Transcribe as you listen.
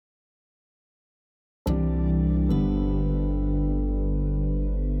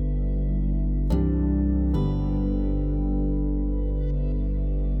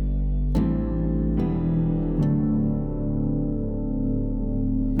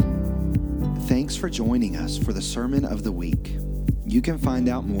Thanks for joining us for the Sermon of the Week. You can find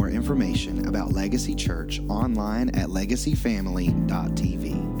out more information about Legacy Church online at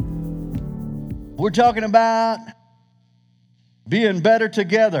legacyfamily.tv. We're talking about being better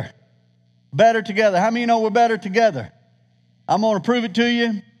together. Better together. How many know we're better together? I'm going to prove it to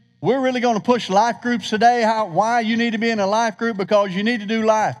you. We're really going to push life groups today. Why you need to be in a life group? Because you need to do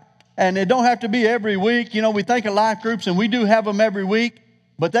life. And it don't have to be every week. You know, we think of life groups, and we do have them every week.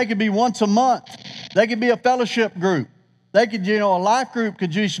 But they could be once a month. They could be a fellowship group. They could, a life group could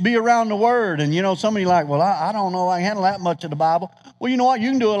just be around the Word. And, some of you like, well, I don't know, I can handle that much of the Bible. Well, you know what?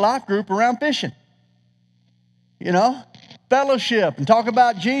 You can do a life group around fishing. Fellowship and talk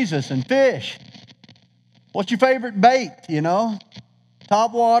about Jesus and fish. What's your favorite bait,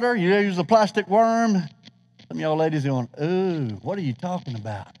 Top water, you use a plastic worm. Some of y'all ladies are going, ooh, what are you talking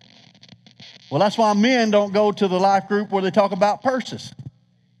about? Well, that's why men don't go to the life group where they talk about purses.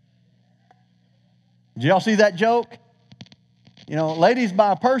 Did y'all see that joke? Ladies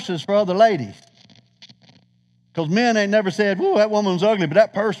buy purses for other ladies. Because men ain't never said, whoa, that woman was ugly, but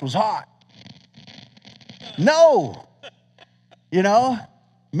that purse was hot. No. Men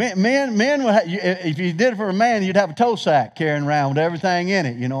if you did it for a man, you'd have a tow sack carrying around with everything in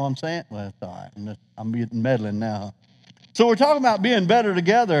it. You know what I'm saying? Well, that's all right. I'm getting meddling now. So we're talking about being better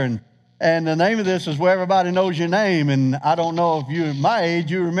together, and the name of this is Where Everybody Knows Your Name. And I don't know if you're my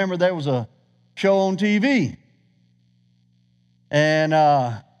age, you remember there was a show on TV. And,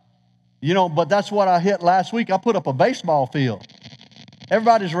 but that's what I hit last week. I put up a baseball field.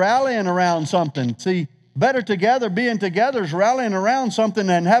 Everybody's rallying around something. See, better together, being together is rallying around something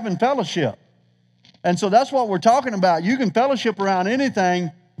and having fellowship. And so that's what we're talking about. You can fellowship around anything,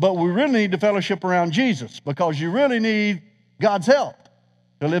 but we really need to fellowship around Jesus because you really need God's help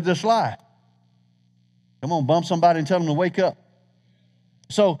to live this life. Come on, bump somebody and tell them to wake up.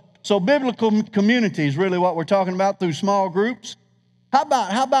 So biblical community is really what we're talking about through small groups. How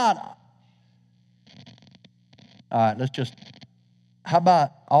about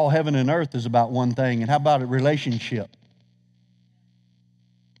all heaven and earth is about one thing, and how about a relationship?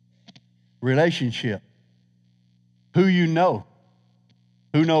 Relationship. Who you know.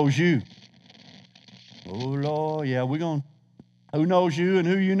 Who knows you? Oh, Lord, yeah, who knows you and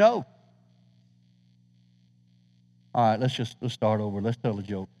who you know? All right, let's start over. Let's tell a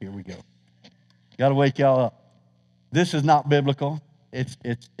joke. Here we go. Got to wake y'all up. This is not biblical. It's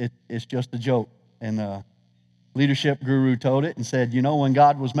just a joke. And leadership guru told it and said, when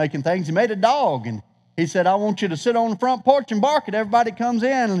God was making things, he made a dog. And he said, I want you to sit on the front porch and bark at everybody that comes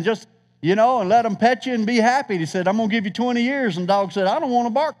in and just, and let them pet you and be happy. He said, I'm going to give you 20 years. And the dog said, I don't want to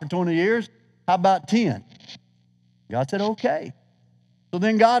bark for 20 years. How about 10? God said, okay. So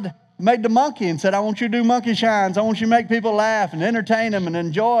then God made the monkey and said, I want you to do monkey shines. I want you to make people laugh and entertain them and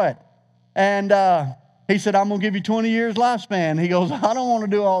enjoy it. And he said, I'm going to give you 20 years lifespan. He goes, I don't want to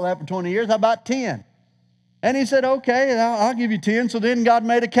do all that for 20 years. How about 10? And he said, okay, I'll give you 10. So then God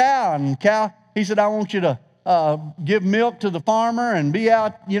made a cow. And he said, I want you to give milk to the farmer and be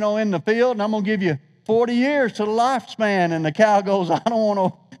out, in the field. And I'm going to give you 40 years to the lifespan. And the cow goes, I don't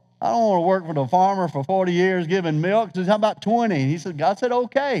want to work for the farmer for 40 years giving milk. He said, how about 20? He said, God said,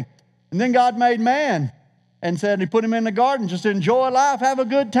 okay. And then God made man and said, he put him in the garden, just enjoy life, have a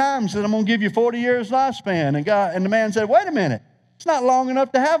good time. He said, I'm going to give you 40 years lifespan. And the man said, wait a minute, it's not long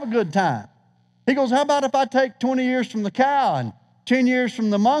enough to have a good time. He goes, how about if I take 20 years from the cow and 10 years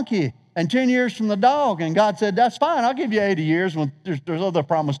from the monkey and 10 years from the dog? And God said, that's fine, I'll give you 80 years. Well, there's other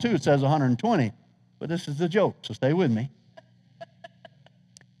promise too, it says 120. But this is the joke, so stay with me.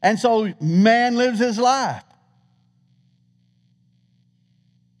 And so man lives his life.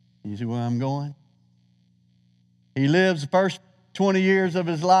 You see where I'm going? He lives the first 20 years of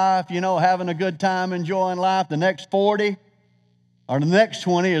his life, having a good time, enjoying life. The next 40 or the next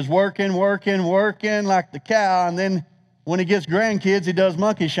 20 is working like the cow. And then when he gets grandkids, he does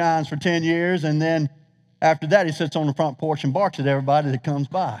monkey shines for 10 years. And then after that, he sits on the front porch and barks at everybody that comes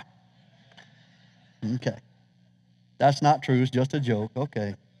by. Okay. That's not true. It's just a joke.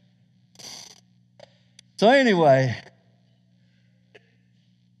 Okay. So anyway,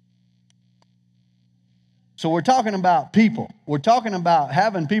 so we're talking about people. We're talking about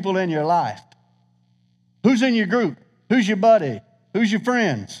having people in your life. Who's in your group? Who's your buddy? Who's your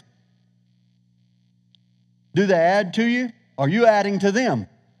friends? Do they add to you? Are you adding to them?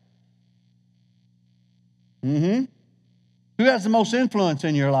 Who has the most influence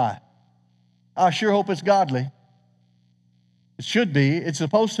in your life? I sure hope it's godly. It should be. It's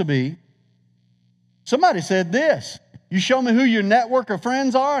supposed to be. Somebody said this, you show me who your network of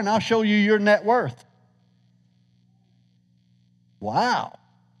friends are, and I'll show you your net worth. Wow.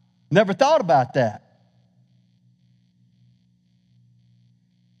 Never thought about that.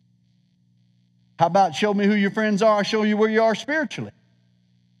 How about show me who your friends are, I'll show you where you are spiritually.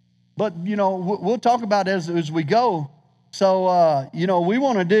 But, we'll talk about it as we go. So, we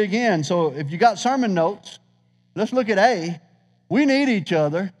want to dig in. So if you got sermon notes, let's look at A. We need each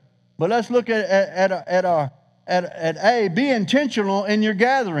other, but let's look at A. Be intentional in your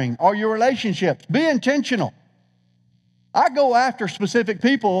gathering or your relationships. Be intentional. I go after specific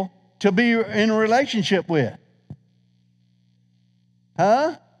people to be in a relationship with.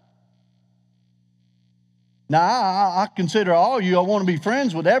 Huh? Now, I consider all of you, I want to be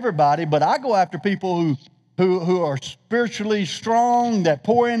friends with everybody, but I go after people who are spiritually strong, that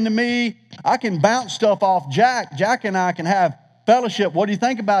pour into me. I can bounce stuff off Jack. Jack and I can have fellowship. What do you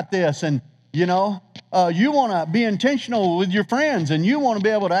think about this? And, you want to be intentional with your friends, and you want to be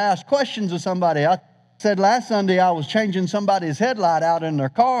able to ask questions of somebody. I said last Sunday I was changing somebody's headlight out in their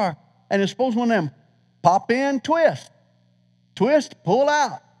car, and it's supposed one of them pop in, twist, pull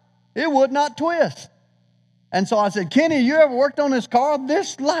out. It would not twist. And so I said, Kenny, you ever worked on this car?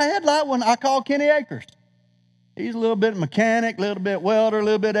 This headlight one, I call Kenny Akers. He's a little bit mechanic, a little bit welder, a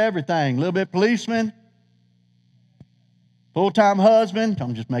little bit everything, a little bit policeman, full-time husband.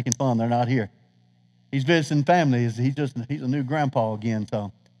 I'm just making fun. They're not here. He's visiting family. He's a new grandpa again.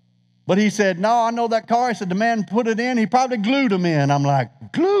 So, but he said, no, I know that car. He said, the man put it in. He probably glued them in. I'm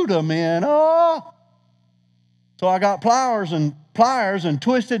like, glued them in? Oh. So I got pliers and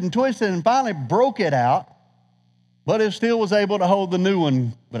twisted and finally broke it out. But it still was able to hold the new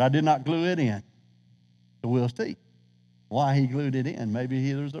one, but I did not glue it in. So we'll see why he glued it in.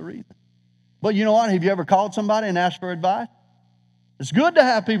 Maybe there's a reason. But you know what? Have you ever called somebody and asked for advice? It's good to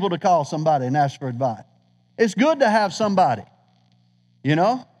have people to call somebody and ask for advice. It's good to have somebody.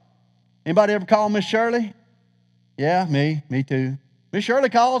 Anybody ever call Miss Shirley? Yeah, me too. Miss Shirley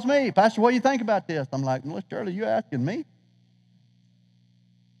calls me, Pastor, what do you think about this? I'm like, Miss Shirley, you asking me?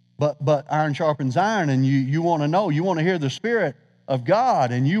 But iron sharpens iron, and you want to know. You want to hear the Spirit of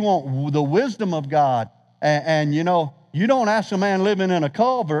God, and you want the wisdom of God. And you don't ask a man living in a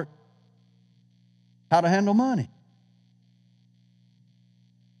culvert how to handle money.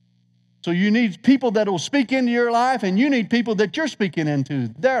 So you need people that will speak into your life, and you need people that you're speaking into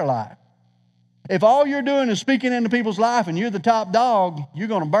their life. If all you're doing is speaking into people's life and you're the top dog, you're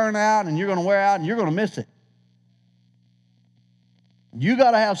going to burn out, and you're going to wear out, and you're going to miss it. You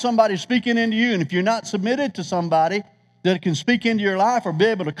got to have somebody speaking into you, and if you're not submitted to somebody that can speak into your life or be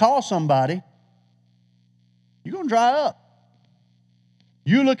able to call somebody, you're going to dry up.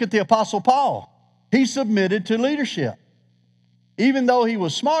 You look at the Apostle Paul. He submitted to leadership. Even though he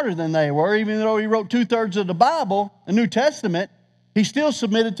was smarter than they were, even though he wrote 2/3 of the Bible, the New Testament, he still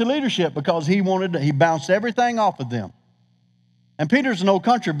submitted to leadership because he bounced everything off of them. And Peter's an old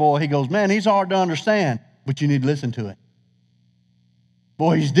country boy. He goes, man, he's hard to understand, but you need to listen to him.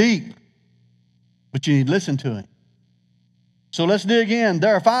 Boy, he's deep, but you need to listen to him. So let's dig in.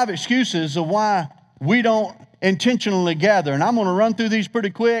 There are 5 excuses of why we don't intentionally gather. And I'm going to run through these pretty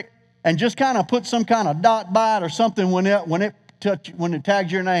quick and just kind of put some kind of dot by it or something when it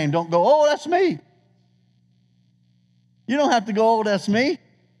tags your name. Don't go, oh, that's me. You don't have to go, oh, that's me.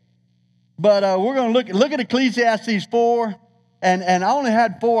 But we're going to look at Ecclesiastes 4. And I only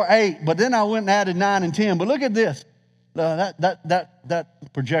had 4:8, but then I went and added 9 and 10. But look at this. That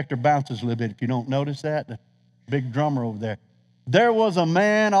projector bounces a little bit if you don't notice that. The big drummer over there. There was a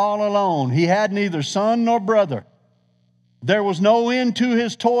man all alone. He had neither son nor brother. There was no end to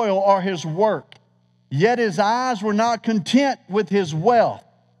his toil or his work. Yet his eyes were not content with his wealth.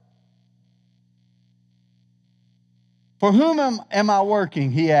 For whom am I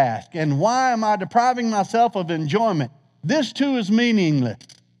working, he asked, and why am I depriving myself of enjoyment? This too is meaningless.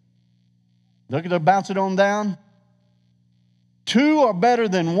 Look at it, bounce it on down. 2 are better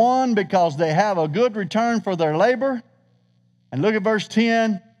than 1 because they have a good return for their labor. And look at verse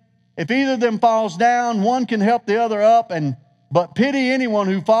 10. If either of them falls down, one can help the other up, but pity anyone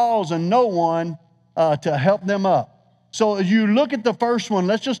who falls and no one to help them up. So as you look at the first one,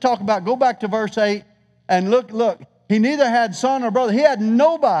 let's just go back to verse 8 and look. He neither had son or brother. He had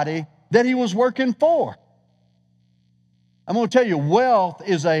nobody that he was working for. I'm going to tell you, wealth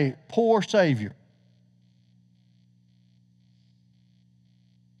is a poor savior.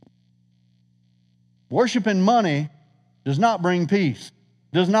 Worshiping money does not bring peace,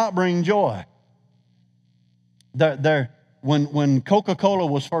 does not bring joy. When Coca-Cola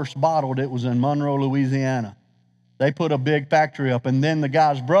was first bottled, it was in Monroe, Louisiana. They put a big factory up, and then the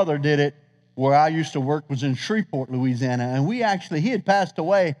guy's brother did it where I used to work, was in Shreveport, Louisiana. And he had passed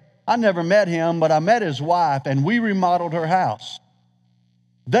away. I never met him, but I met his wife, and we remodeled her house.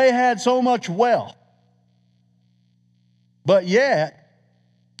 They had so much wealth. But yet,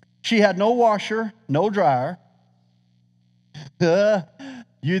 she had no washer, no dryer.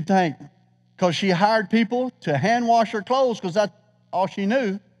 You'd think, because she hired people to hand wash her clothes because that's all she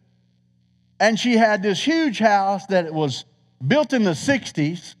knew. And she had this huge house that was built in the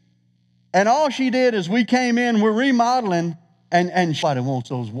 60s. And all she did is we came in, we're remodeling, and nobody wants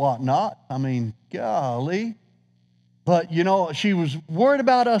those whatnot. I mean, golly. But, you know, she was worried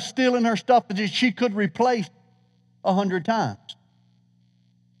about us stealing her stuff that she could replace 100 times.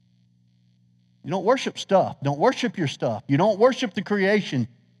 You don't worship stuff. Don't worship your stuff. You don't worship the creation.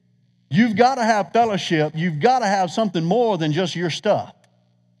 You've got to have fellowship. You've got to have something more than just your stuff.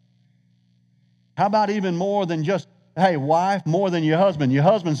 How about even more than just, hey, wife, more than your husband? Your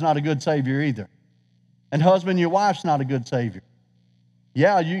husband's not a good Savior either. And husband, your wife's not a good Savior.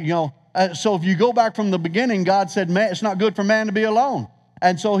 Yeah, you know, so if you go back from the beginning, God said, man, it's not good for man to be alone.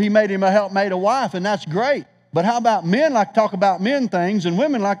 And so he made him a helpmate, a wife, and that's great. But how about men like to talk about men things and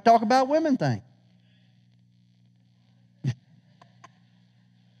women like to talk about women things?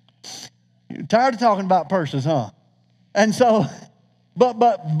 You're tired of talking about purses, huh? And so,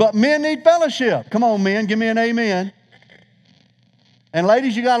 but men need fellowship. Come on, men, give me an amen. And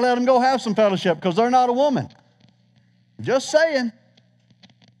ladies, you got to let them go have some fellowship because they're not a woman. Just saying.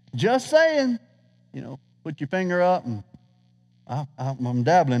 Just saying. You know, put your finger up and I'm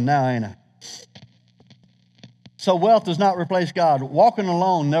dabbling now, ain't I? So wealth does not replace God. Walking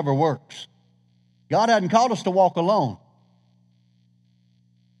alone never works. God hadn't called us to walk alone.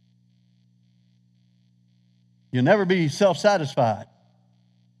 You'll never be self-satisfied.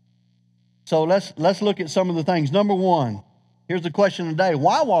 So let's look at some of the things. Number one, here's the question today.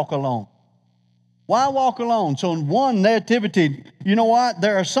 Why walk alone? Why walk alone? So one, nativity. You know what?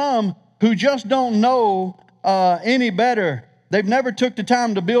 There are some who just don't know any better. They've never took the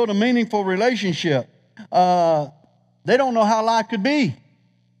time to build a meaningful relationship. They don't know how life could be.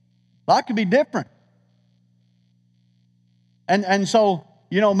 Life could be different. And so,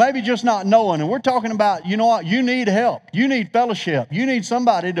 you know, maybe just not knowing. And we're talking about, you know what? You need help. You need fellowship. You need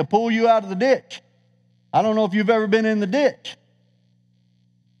somebody to pull you out of the ditch. I don't know if you've ever been in the ditch.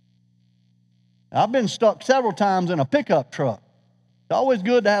 I've been stuck several times in a pickup truck. It's always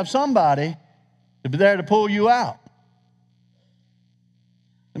good to have somebody to be there to pull you out.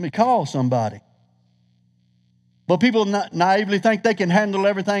 Let me call somebody. But people naively think they can handle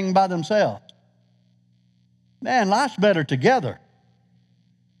everything by themselves. Man, life's better together.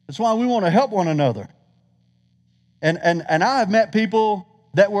 That's why we want to help one another. And I have met people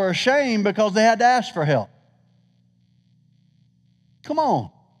that were ashamed because they had to ask for help. Come on.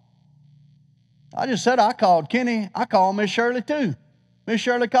 I just said I called Kenny. I call Miss Shirley too. Miss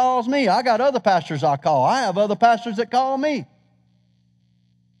Shirley calls me. I got other pastors I call. I have other pastors that call me.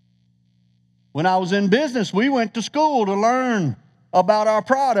 When I was in business, we went to school to learn about our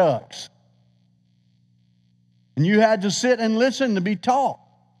products. And you had to sit and listen to be taught.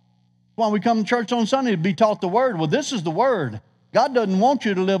 That's why we come to church on Sunday to be taught the Word. Well, this is the Word. God doesn't want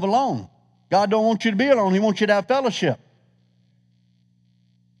you to live alone. God don't want you to be alone. He wants you to have fellowship.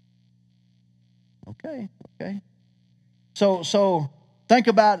 Okay. So think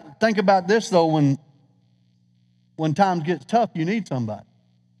about this though. When times get tough, you need somebody.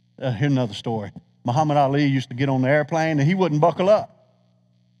 Here's another story. Muhammad Ali used to get on the airplane and he wouldn't buckle up.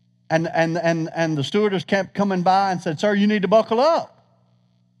 And the stewardess kept coming by and said, "Sir, you need to buckle up."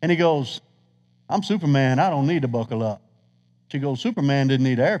 And he goes, "I'm Superman. I don't need to buckle up." She goes, "Superman didn't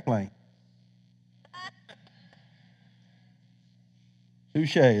need an airplane."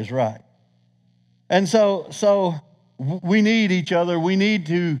 Touche is right. And so we need each other. We need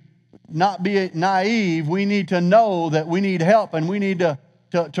to not be naive. We need to know that we need help and we need to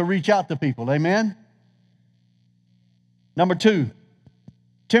reach out to people. Amen? Number two,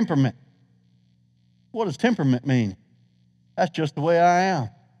 temperament. What does temperament mean? That's just the way I am.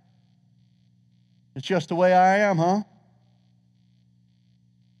 It's just the way I am, huh?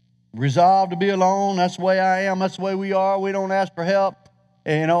 Resolved to be alone. That's the way I am. That's the way we are. We don't ask for help.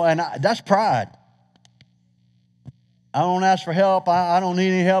 You know, and that's pride. I don't ask for help. I don't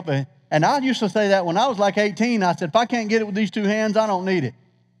need any help. And I used to say that when I was like 18. I said, if I can't get it with these two hands, I don't need it.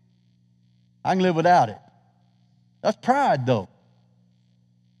 I can live without it. That's pride, though.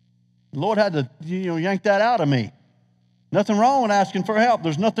 The Lord had to, yank that out of me. Nothing wrong with asking for help.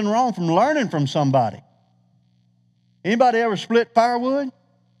 There's nothing wrong from learning from somebody. Anybody ever split firewood?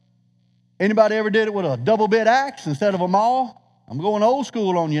 Anybody ever did it with a double bit axe instead of a maul? I'm going old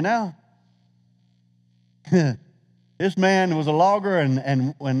school on you now. This man was a logger,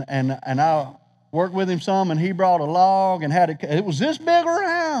 and worked with him some, and he brought a log and it was this big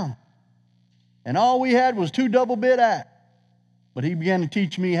around. And all we had was 2 double bit axe. But he began to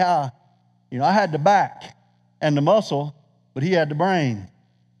teach me how, I had the back and the muscle, but he had the brain.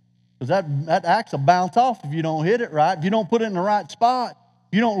 Because that axe will bounce off if you don't hit it right. If you don't put it in the right spot,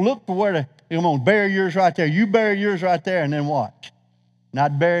 you don't look for where come on, bury yours right there. You bury yours right there and then watch. And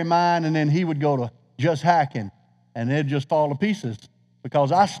I'd bury mine, and then he would go to just hacking, and it'd just fall to pieces.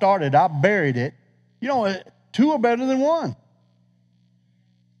 Because I buried it. 2 are better than 1.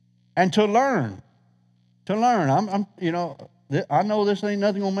 And to learn. I know this ain't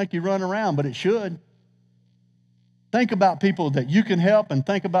nothing gonna make you run around, but it should. Think about people that you can help, and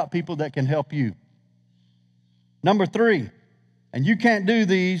think about people that can help you. Number 3, and you can't do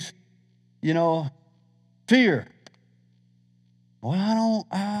these, fear. Well,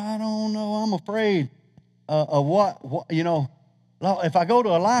 I don't know. I'm afraid of what, if I go to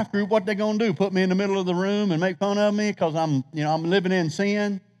a life group, what they gonna do? Put me in the middle of the room and make fun of me because I'm living in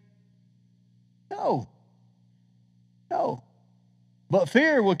sin? No. But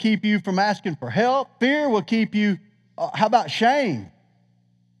fear will keep you from asking for help. Fear will keep you, how about shame?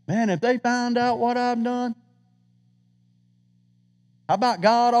 Man, if they found out what I've done. How about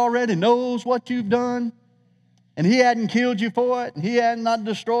God already knows what you've done? And he hadn't killed you for it, and he hadn't not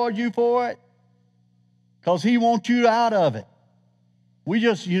destroyed you for it, because he wants you out of it. We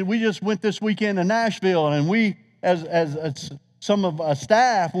just went this weekend to Nashville, and we, as some of our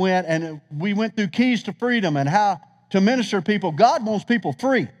staff went, and we went through keys to freedom and how to minister to people. God wants people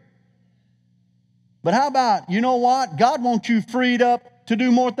free. But how about, what? God wants you freed up to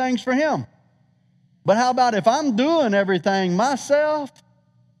do more things for him. But how about if I'm doing everything myself?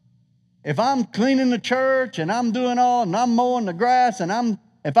 If I'm cleaning the church and I'm doing all, and I'm mowing the grass, and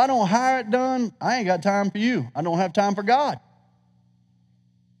if I don't hire it done, I ain't got time for you. I don't have time for God.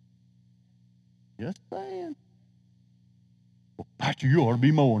 Just saying. Well, Pastor, you ought to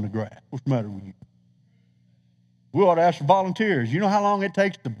be mowing the grass. What's the matter with you? We ought to ask for volunteers. You know how long it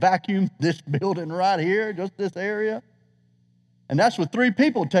takes to vacuum this building right here, just this area? And that's with 3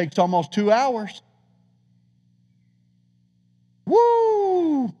 people. It takes almost 2 hours.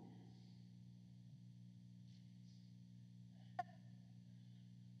 Woo!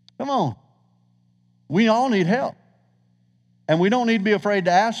 Come on. We all need help. And we don't need to be afraid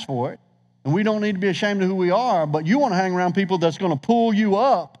to ask for it. And we don't need to be ashamed of who we are. But you want to hang around people that's going to pull you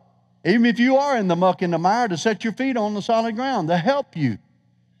up, even if you are in the muck and the mire, to set your feet on the solid ground, to help you.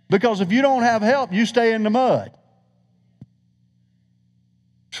 Because if you don't have help, you stay in the mud.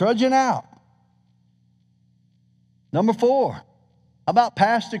 Trudging out. Number 4, how about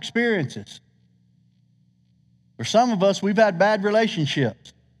past experiences? For some of us, we've had bad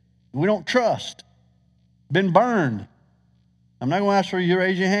relationships. We don't trust. Been burned. I'm not going to ask for you to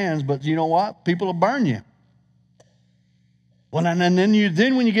raise your hands, but you know what? People will burn you. Well, and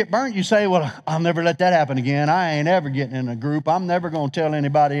then when you get burnt, you say, well, I'll never let that happen again. I ain't ever getting in a group. I'm never going to tell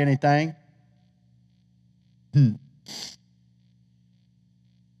anybody anything. Man,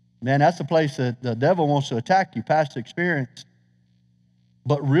 that's the place that the devil wants to attack you, past experience.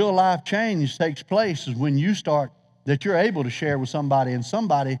 But real life change takes place is when you start, that you're able to share with somebody, and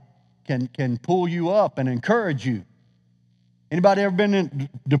somebody can pull you up and encourage you. Anybody ever been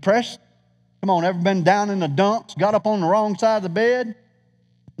depressed? Come on, ever been down in the dumps, got up on the wrong side of the bed?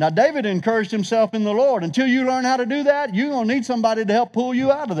 Now, David encouraged himself in the Lord. Until you learn how to do that, you're going to need somebody to help pull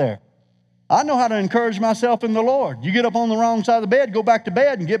you out of there. I know how to encourage myself in the Lord. You get up on the wrong side of the bed, go back to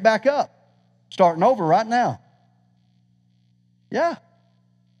bed and get back up. Starting over right now. Yeah.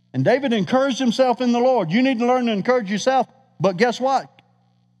 And David encouraged himself in the Lord. You need to learn to encourage yourself. But guess what?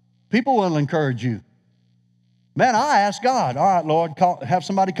 People will encourage you. Man, I ask God, all right, Lord, have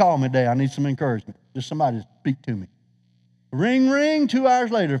somebody call me today. I need some encouragement. Just somebody to speak to me. Ring, ring, 2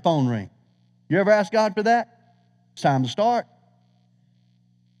 hours later, phone ring. You ever ask God for that? It's time to start.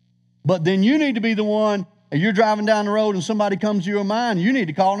 But then you need to be the one, and you're driving down the road and somebody comes to your mind, you need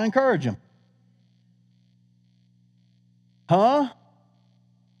to call and encourage them. Huh?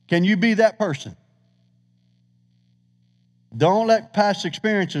 Can you be that person? Don't let past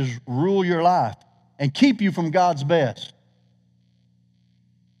experiences rule your life and keep you from God's best.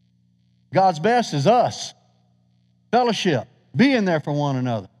 God's best is us. Fellowship. Being there for one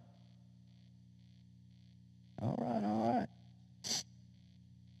another. All right.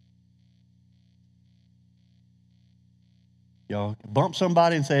 Y'all bump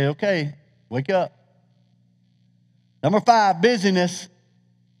somebody and say, okay, wake up. Number 5, busyness.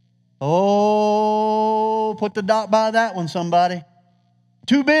 Oh, put the dot by that one, somebody.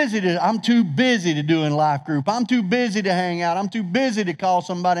 I'm too busy to do in life group. I'm too busy to hang out. I'm too busy to call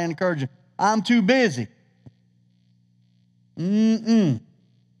somebody and encourage them. I'm too busy. I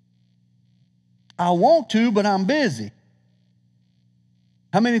want to, but I'm busy.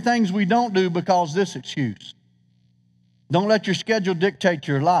 How many things we don't do because of this excuse? Don't let your schedule dictate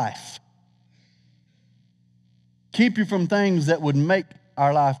your life. Keep you from things that would make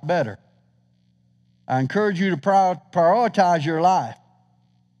our life better. I encourage you to prioritize your life.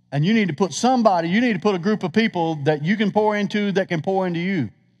 And you need to put a group of people that you can pour into that can pour into you.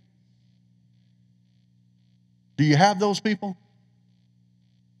 Do you have those people?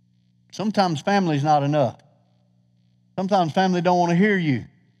 Sometimes family's not enough. Sometimes family don't want to hear you.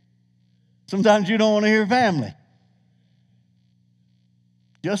 Sometimes you don't want to hear family.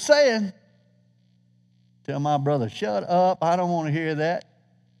 Just saying. Tell my brother, shut up, I don't want to hear that.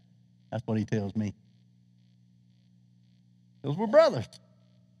 That's what he tells me. Because we're brothers.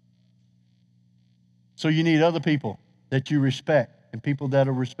 So you need other people that you respect and people that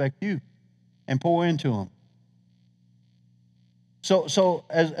will respect you and pour into them. So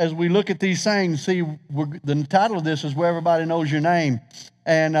as we look at these things, see, the title of this is Where Everybody Knows Your Name.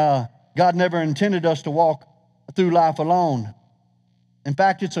 And God never intended us to walk through life alone. In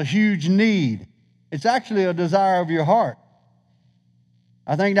fact, it's a huge need. It's actually a desire of your heart.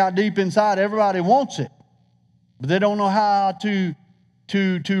 I think now deep inside, everybody wants it. But they don't know how to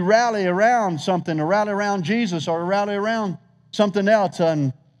rally around something, or rally around Jesus, or rally around something else.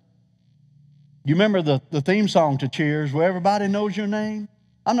 And you remember the theme song to Cheers, Where Everybody Knows Your Name?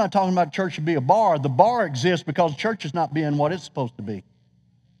 I'm not talking about church to be a bar. The bar exists because church is not being what it's supposed to be.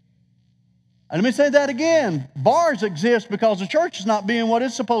 And let me say that again. Bars exist because the church is not being what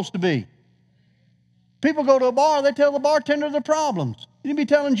it's supposed to be. People go to a bar, they tell the bartender their problems. You need to be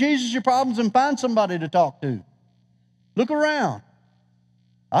telling Jesus your problems and find somebody to talk to. Look around.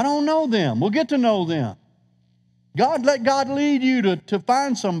 I don't know them. We'll get to know them. Let God lead you to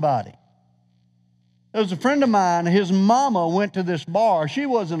find somebody. There was a friend of mine, his mama went to this bar. She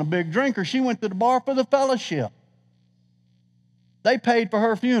wasn't a big drinker. She went to the bar for the fellowship. They paid for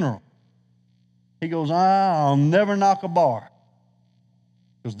her funeral. He goes, I'll never knock a bar.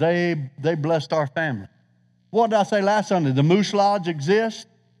 Because they blessed our family. What did I say last Sunday? The Moose Lodge exists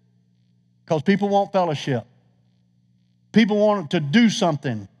because people want fellowship. People want to do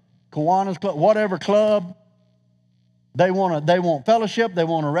something. Kiwanis Club, whatever club. They want fellowship. They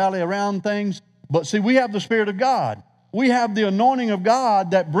want to rally around things. But see, we have the Spirit of God. We have the anointing of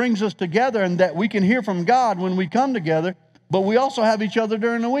God that brings us together and that we can hear from God when we come together. But we also have each other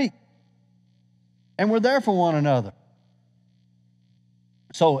during the week. And we're there for one another.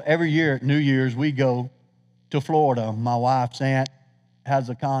 So every year at New Year's, we go to Florida. My wife's aunt has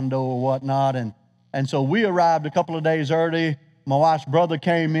a condo or whatnot. And so we arrived a couple of days early. My wife's brother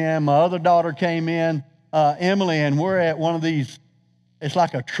came in. My other daughter came in, Emily, and we're at one of these. It's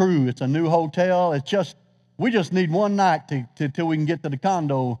like a True. It's a new hotel. We just need one night till we can get to the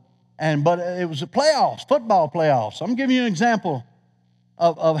condo. But it was football playoffs. I'm giving you an example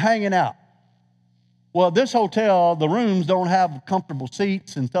of hanging out. Well, this hotel, the rooms don't have comfortable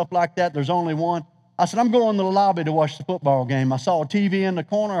seats and stuff like that. There's only one. I said, I'm going to the lobby to watch the football game. I saw a TV in the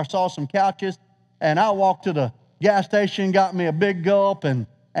corner. I saw some couches. And I walked to the gas station, got me a big gulp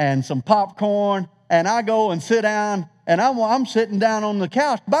and some popcorn. And I go and sit down. And I'm sitting down on the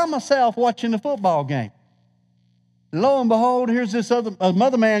couch by myself watching the football game. Lo and behold, here's this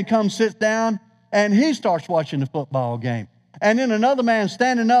other man comes, sits down, and he starts watching the football game. And then another man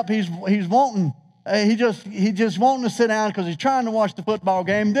standing up, he's wanting... He just wanting to sit down because he's trying to watch the football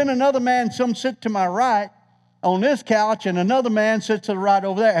game. Then another man sit to my right on this couch, and another man sits to the right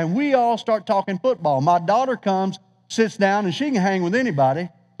over there, and we all start talking football. My daughter comes, sits down, and she can hang with anybody,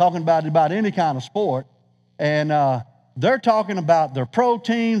 talking about any kind of sport. And they're talking about their pro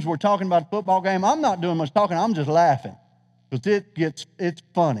teams. We're talking about the football game. I'm not doing much talking. I'm just laughing because it's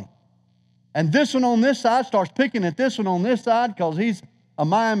funny. And this one on this side starts picking at this one on this side because he's a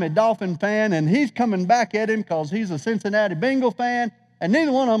Miami Dolphin fan, and he's coming back at him because he's a Cincinnati Bengal fan, and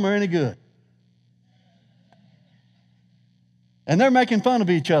neither one of them are any good. And they're making fun of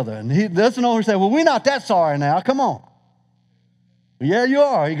each other. And he doesn't know, he said, well, we're not that sorry now. Come on. Yeah, you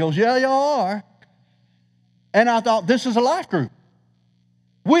are. He goes, yeah, y'all are. And I thought, this is a life group.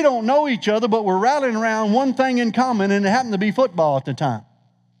 We don't know each other, but we're rallying around one thing in common, and it happened to be football at the time.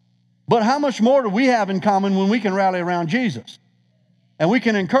 But how much more do we have in common when we can rally around Jesus? And we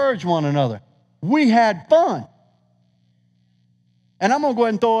can encourage one another. We had fun. And I'm going to go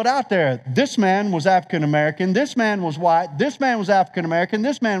ahead and throw it out there. This man was African American. This man was white. This man was African American.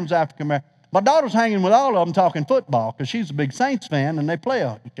 This man was African American. My daughter's hanging with all of them talking football because she's a big Saints fan and they play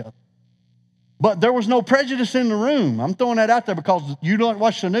on each other. But there was no prejudice in the room. I'm throwing that out there because you don't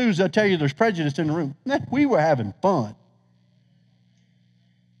watch the news, they'll tell you there's prejudice in the room. We were having fun.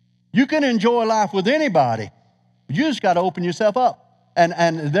 You can enjoy life with anybody. You just got to open yourself up.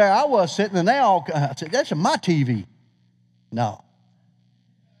 And there I was sitting, and they all I said, that's my TV. No.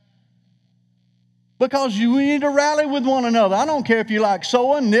 Because we need to rally with one another. I don't care if you like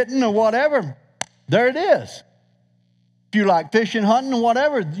sewing, knitting, or whatever. There it is. If you like fishing, hunting, or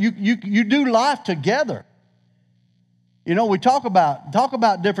whatever, you do life together. You know, we talk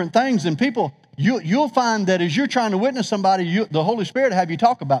about different things, and people, you'll find that as you're trying to witness somebody, the Holy Spirit have you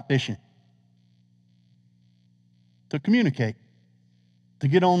talk about fishing. To communicate. To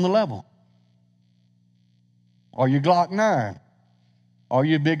get on the level. Or you Glock 9. Or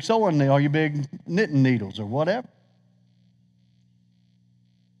you big sewing needle, or you big knitting needles, or whatever.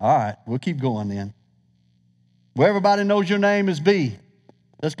 All right, we'll keep going then. Well, everybody knows your name is B.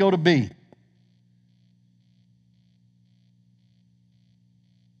 Let's go to B.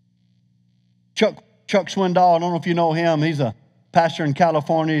 Chuck Swindoll, I don't know if you know him. He's a pastor in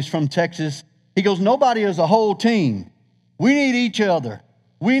California. He's from Texas. He goes, nobody is a whole team. We need each other.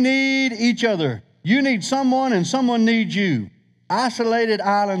 We need each other. You need someone and someone needs you. Isolated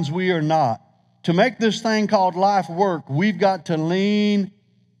islands we are not. To make this thing called life work, we've got to lean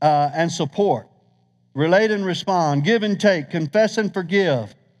and support. Relate and respond. Give and take. Confess and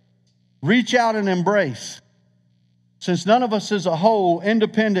forgive. Reach out and embrace. Since none of us is a whole,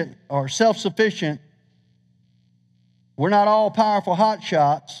 independent, or self-sufficient, we're not all powerful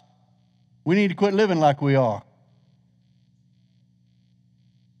hotshots. We need to quit living like we are.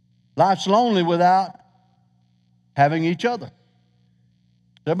 Life's lonely without having each other.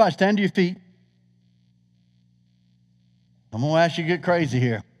 Everybody stand to your feet. I'm going to ask you to get crazy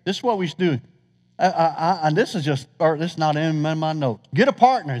here. This is what we should do. And this is not in my notes. Get a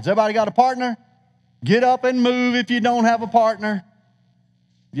partner. Has everybody got a partner? Get up and move if you don't have a partner.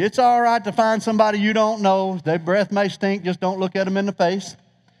 It's all right to find somebody you don't know. Their breath may stink. Just don't look at them in the face.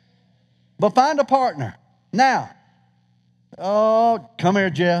 But find a partner. Now, come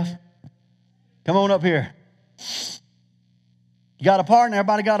here, Jeff. Come on up here. You got a partner?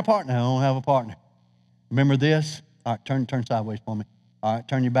 Everybody got a partner? I don't have a partner. Remember this? All right, turn sideways for me. All right,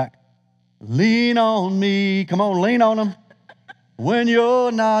 turn your back. Lean on me. Come on, lean on them. When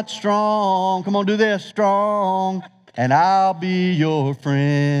you're not strong. Come on, do this. Strong. And I'll be your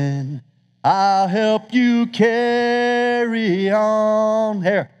friend. I'll help you carry on.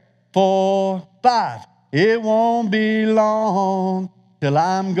 Here. 4, 5. It won't be long till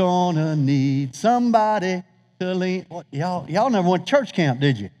I'm gonna need somebody to lean. What, y'all never went to church camp,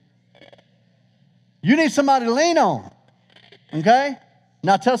 did you? You need somebody to lean on. Okay?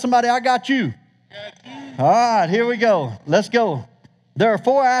 Now tell somebody, I got you. All right, here we go. Let's go. There are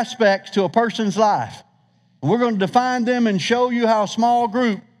 4 aspects to a person's life. We're going to define them and show you how a small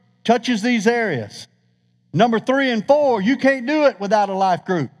group touches these areas. Number 3 and 4, you can't do it without a life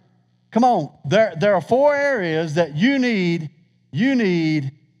group. Come on. There are 4 areas that you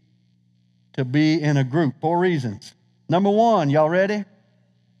need to be in a group. 4 reasons. Number 1, y'all ready?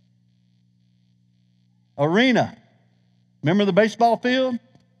 Arena. Remember the baseball field?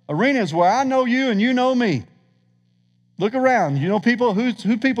 Arena is where I know you and you know me. Look around. You know people?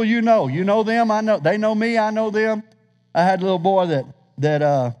 Who people you know? You know them. I know. They know me. I know them. I had a little boy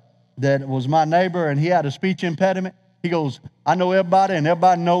that was my neighbor, and he had a speech impediment. He goes, I know everybody, and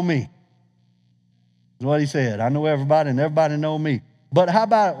everybody know me. That's what he said. I know everybody, and everybody know me. But how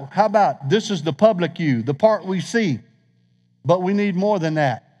about this is the public you, the part we see. But we need more than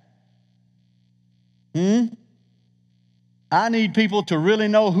that. I need people to really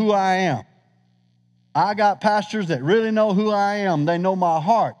know who I am. I got pastors that really know who I am. They know my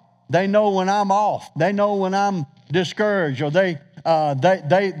heart. They know when I'm off. They know when I'm discouraged, or they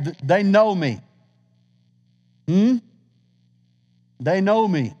know me. They know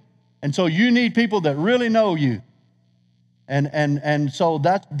me. And so you need people that really know you. And so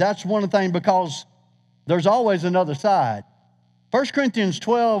that's one of the things, because there's always another side. 1 Corinthians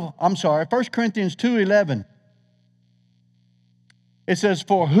 2:11. It says,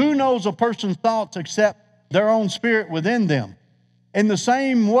 for who knows a person's thoughts except their own spirit within them? In the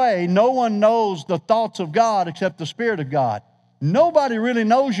same way, no one knows the thoughts of God except the Spirit of God. Nobody really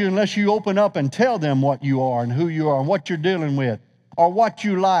knows you unless you open up and tell them what you are and who you are and what you're dealing with, or what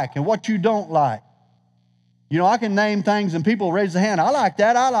you like and what you don't like. You know, I can name things and people raise their hand. I like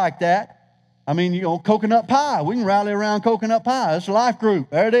that. I like that. I mean, you know, coconut pie. We can rally around coconut pie. It's a life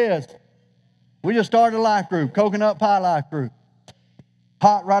group. There it is. We just started a life group, coconut pie life group.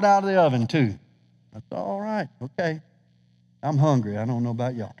 Hot right out of the oven, too. That's all right. Okay. I'm hungry. I don't know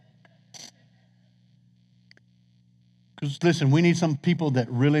about y'all. Because listen, we need some people that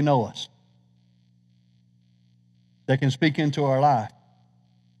really know us, that can speak into our life.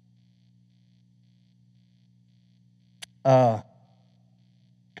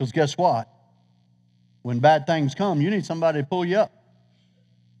 Because guess what? When bad things come, you need somebody to pull you up.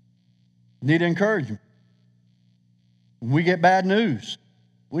 You need encouragement. When we get bad news,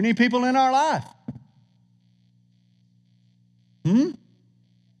 we need people in our life.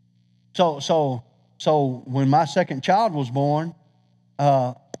 So when my second child was born,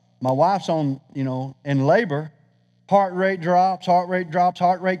 my wife's in labor. Heart rate drops, heart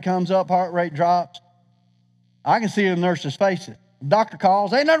rate comes up, heart rate drops. I can see the nurse's faces. The doctor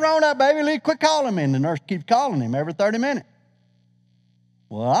calls, ain't nothing wrong with that baby, Lee, quit calling me. And the nurse keeps calling him every 30 minutes.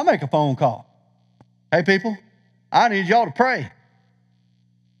 Well, I make a phone call. Hey, people, I need y'all to pray.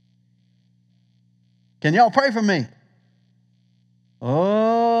 Can y'all pray for me?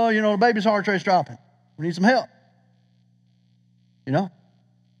 Oh, the baby's heart rate's dropping. We need some help.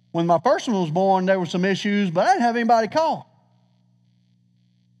 When my first one was born, there were some issues, but I didn't have anybody call.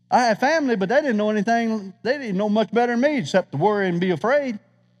 I had family, but they didn't know anything. They didn't know much better than me except to worry and be afraid.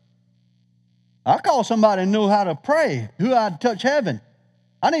 I called somebody who knew how to pray, who had to touch heaven.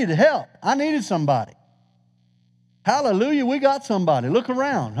 I needed help. I needed somebody. Hallelujah, we got somebody. Look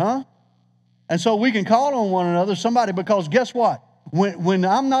around, huh? And so we can call on one another, somebody, because guess what? When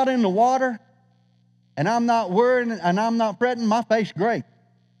I'm not in the water and I'm not worrying and I'm not fretting, my faith's great.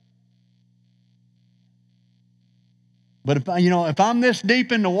 But if I'm this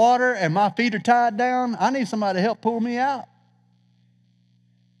deep in the water and my feet are tied down, I need somebody to help pull me out.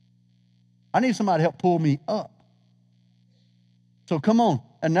 I need somebody to help pull me up. So come on.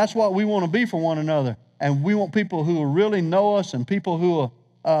 And that's what we want to be for one another. And we want people who really know us and people who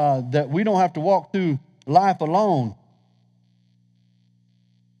that we don't have to walk through life alone.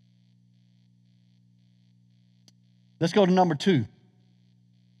 Let's go to number 2.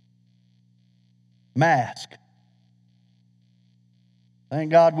 Mask.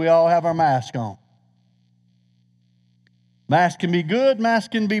 Thank God we all have our mask on. Mask can be good,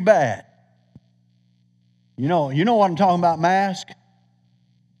 mask can be bad. You know what I'm talking about, mask?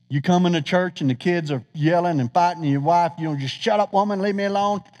 You come into church and the kids are yelling and fighting, and your wife, just shut up, woman, leave me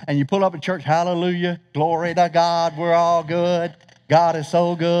alone. And you pull up at church, hallelujah, glory to God, we're all good. God is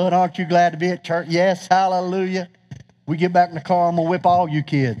so good. Aren't you glad to be at church? Yes, hallelujah. We get back in the car, I'm going to whip all you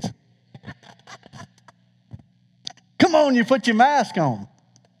kids. Come on, you put your mask on.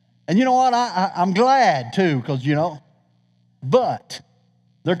 And you know what? I'm glad too, because, but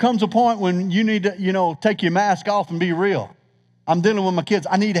there comes a point when you need to, take your mask off and be real. I'm dealing with my kids.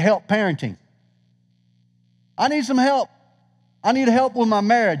 I need help parenting. I need some help. I need help with my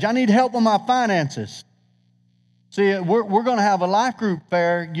marriage. I need help with my finances. See, we're going to have a life group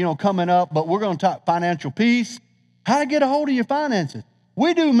fair, coming up, but we're going to talk financial peace, how to get a hold of your finances.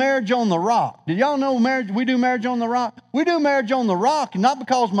 We do marriage on the rock. Did y'all know marriage? We do marriage on the rock. We do marriage on the rock, not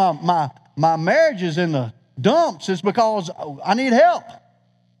because my marriage is in the dumps. It's because I need help.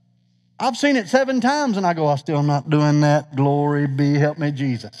 I've seen it 7 times, and I go, I still am not doing that. Glory be, help me,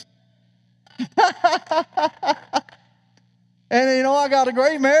 Jesus. And I got a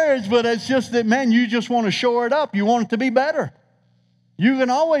great marriage, but it's just that, man, you just want to shore it up. You want it to be better. You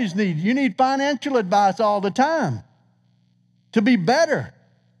need financial advice all the time. To be better,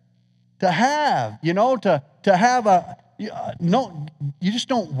 to have, to have you just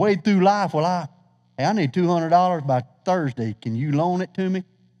don't wade through life. Well, I need $200 by Thursday. Can you loan it to me? You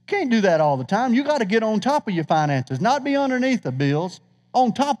can't do that all the time. You got to get on top of your finances, not be underneath the bills,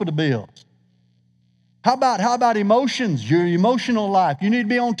 on top of the bills. How about emotions? Your emotional life. You need to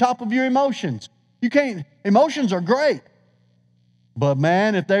be on top of your emotions. Emotions are great, but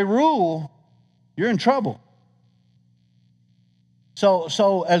man, if they rule, you're in trouble.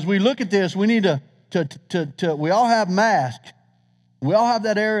 So as we look at this, we need to we all have masks. We all have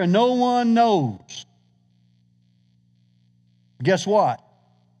that area no one knows. Guess what?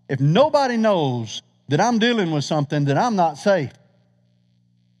 If nobody knows that I'm dealing with something, then I'm not safe.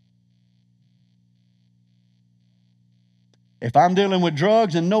 If I'm dealing with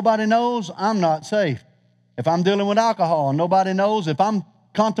drugs and nobody knows, I'm not safe. If I'm dealing with alcohol and nobody knows, if I'm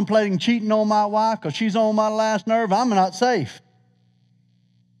contemplating cheating on my wife because she's on my last nerve, I'm not safe.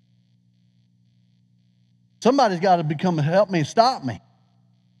 Somebody's got to help me, stop me.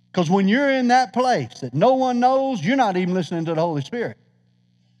 Because when you're in that place that no one knows, you're not even listening to the Holy Spirit.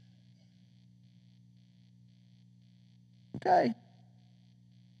 Okay.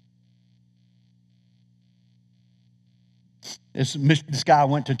 This guy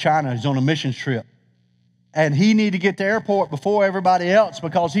went to China. He's on a missions trip. And he needed to get to the airport before everybody else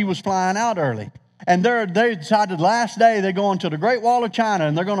because he was flying out early. And they decided the last day they're going to the Great Wall of China,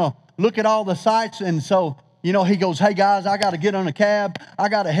 and they're going to look at all the sights. And so, he goes, hey, guys, I got to get on a cab. I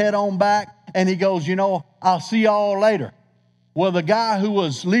got to head on back. And he goes, I'll see y'all later. Well, the guy who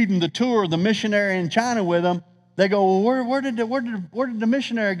was leading the tour, the missionary in China with him, they go, well, where did the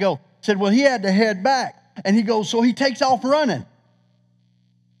missionary go? Said, well, he had to head back. And he goes, so he takes off running.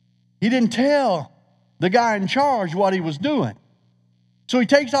 He didn't tell the guy in charge what he was doing. So he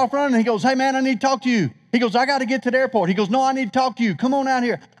takes off running. He goes, hey, man, I need to talk to you. He goes, I got to get to the airport. He goes, no, I need to talk to you. Come on out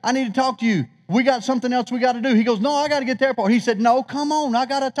here. I need to talk to you. We got something else we got to do. He goes, no, I got to get to the airport. He said, no, come on. I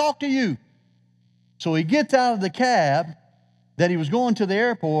got to talk to you. So he gets out of the cab that he was going to the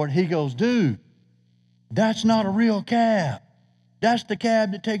airport. He goes, dude, that's not a real cab. That's the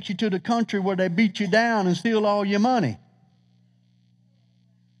cab that takes you to the country where they beat you down and steal all your money.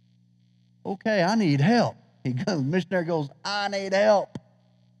 Okay, I need help. The missionary goes, I need help.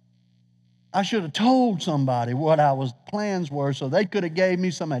 I should have told somebody what plans were so they could have gave me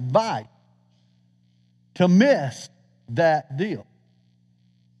some advice to miss that deal,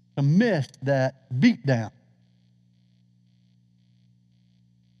 to miss that beatdown.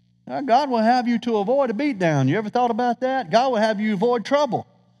 Now, God will have you to avoid a beatdown. You ever thought about that? God will have you avoid trouble.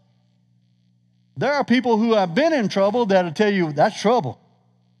 There are people who have been in trouble that'll tell you, that's trouble.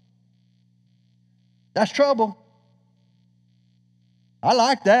 That's trouble. I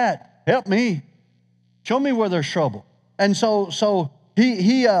like that. Help me. Show me where there's trouble. And so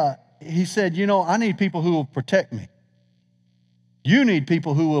he said, I need people who will protect me. You need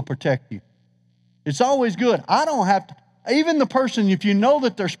people who will protect you. It's always good. I don't have to. Even the person, if you know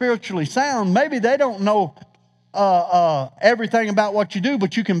that they're spiritually sound, maybe they don't know everything about what you do,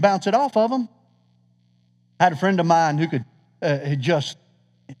 but you can bounce it off of them. I had a friend of mine who could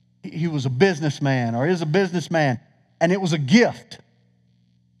he was a businessman or is a businessman, and it was a gift.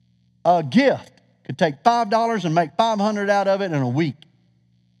 A gift. Could take $5 and make $500 out of it in a week.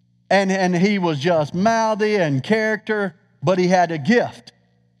 And he was just mouthy and character, but he had a gift.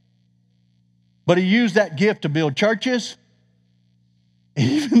 But he used that gift to build churches,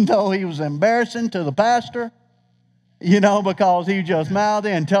 even though he was embarrassing to the pastor, because he was just mouthy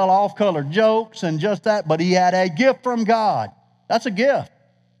and tell off-colored jokes and just that. But he had a gift from God. That's a gift.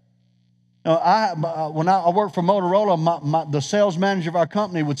 When I worked for Motorola, the sales manager of our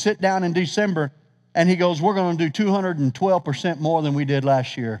company would sit down in December, and he goes, "We're going to do 212% more than we did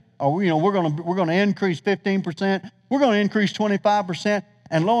last year. Or we're going to increase 15%. We're going to increase 25%."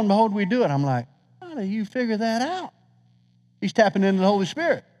 And lo and behold, we do it. I'm like, how do you figure that out? He's tapping into the Holy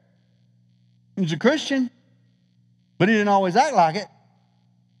Spirit. He's a Christian, but he didn't always act like it.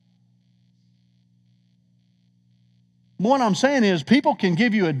 What I'm saying is, people can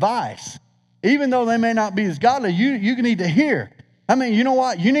give you advice. Even though they may not be as godly, you need to hear. I mean, you know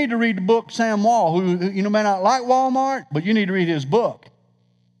what? You need to read the book Sam Wall, who may not like Walmart, but you need to read his book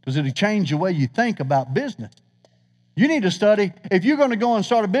because it'll change the way you think about business. You need to study. If you're going to go and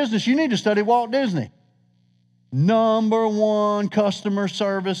start a business, you need to study Walt Disney. #1 customer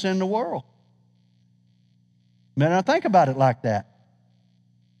service in the world. Man, I think about it like that.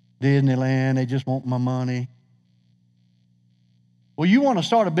 Disneyland, they just want my money. Well, you want to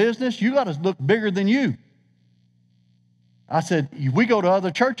start a business, you got to look bigger than you. I said, we go to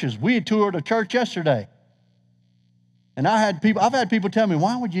other churches. We toured a church yesterday. And I've had people tell me,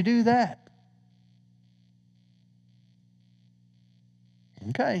 why would you do that?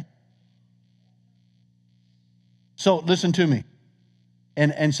 Okay. So listen to me.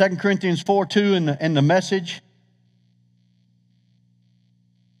 In 2 Corinthians 4:2 in the Message,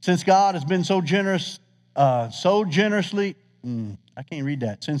 since God has been so generously, I can't read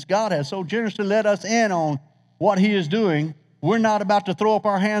that. Since God has so generously let us in on what He is doing, we're not about to throw up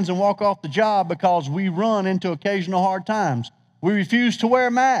our hands and walk off the job because we run into occasional hard times. We refuse to wear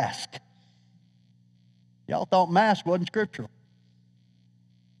a mask. Y'all thought mask wasn't scriptural.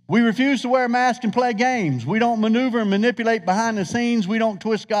 We refuse to wear a mask and play games. We don't maneuver and manipulate behind the scenes. We don't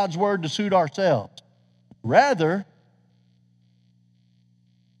twist God's word to suit ourselves. Rather,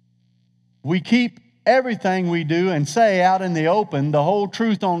 we keep everything we do and say out in the open, the whole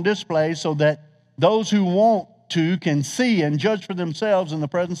truth on display, so that those who want to can see and judge for themselves in the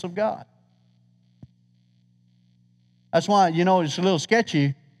presence of God. That's why, it's a little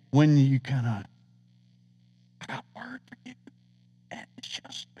sketchy when you kind of, I got a word for you, and it's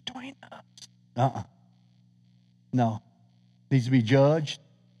just between us. No. It needs to be judged.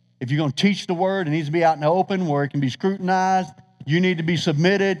 If you're going to teach the word, it needs to be out in the open where it can be scrutinized. You need to be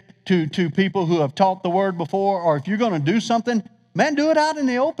submitted to people who have taught the word before. Or if you're going to do something, man, do it out in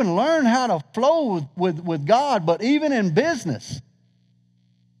the open. Learn how to flow with God. But even in business,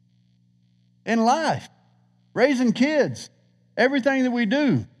 in life, raising kids, everything that we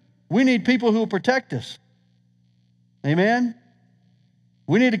do. We need people who will protect us. Amen?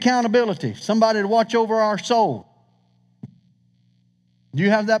 We need accountability, somebody to watch over our soul. Do you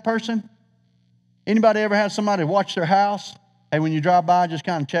have that person? Anybody ever have somebody watch their house? Hey, when you drive by, just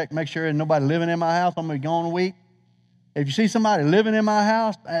kind of check, make sure there's nobody living in my house. I'm going to be gone a week. If you see somebody living in my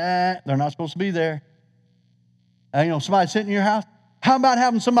house, they're not supposed to be there. Somebody sitting in your house. How about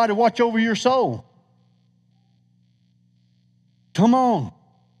having somebody watch over your soul? Come on.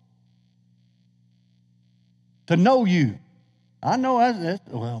 To know you. I know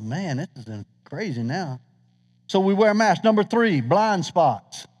well, man, this is crazy now. So we wear masks. Number 3, blind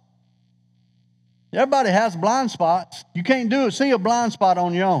spots. Everybody has blind spots. You can't see a blind spot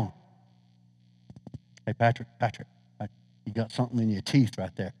on your own. Hey, Patrick, you got something in your teeth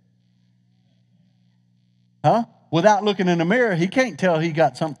right there. Huh? Without looking in the mirror, he can't tell he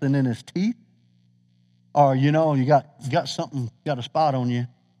got something in his teeth. Or, you got something, got a spot on you.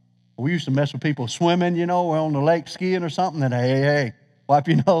 We used to mess with people swimming, we're on the lake skiing or something, and hey, wipe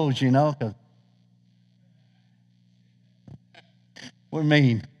your nose, 'cause what do you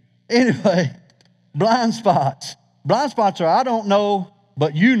mean? Anyway, blind spots. Blind spots are, I don't know,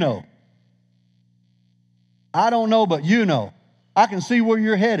 but you know. I don't know, but you know. I can see where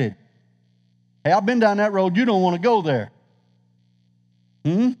you're headed. Hey, I've been down that road. You don't want to go there.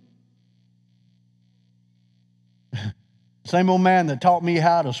 Same old man that taught me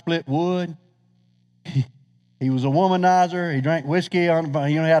how to split wood. He was a womanizer. He drank whiskey. He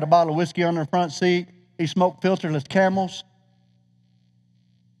had a bottle of whiskey on the front seat. He smoked filterless Camels.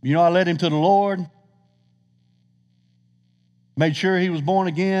 I led him to the Lord. Made sure he was born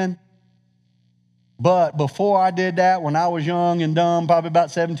again. But before I did that, when I was young and dumb, probably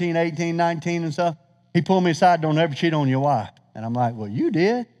about 17, 18, 19 and stuff, he pulled me aside, don't ever cheat on your wife. And I'm like, well, you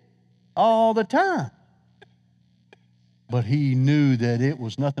did all the time. But he knew that it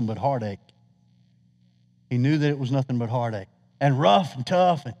was nothing but heartache. He knew that it was nothing but heartache. And rough and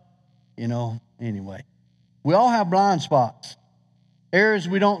tough and, anyway. We all have blind spots. Areas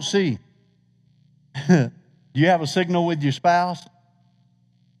we don't see. Do you have a signal with your spouse?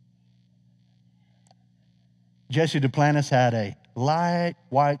 Jesse Duplantis had a light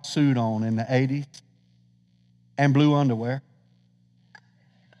white suit on in the 80s and blue underwear.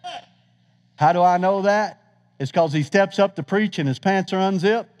 How do I know that? It's because he steps up to preach and his pants are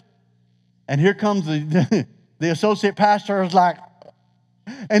unzipped. And here comes the associate pastor is like,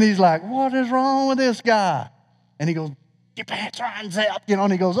 and he's like, what is wrong with this guy? And he goes, your pants are unzipped,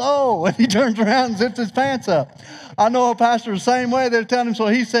 and he goes, oh, and he turns around and zips his pants up. I know a pastor the same way. They're telling him, so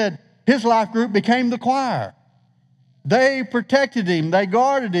he said his life group became the choir. They protected him, they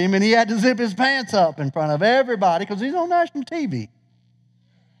guarded him, and he had to zip his pants up in front of everybody because he's on national TV.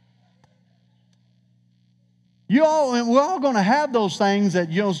 We're all going to have those things that,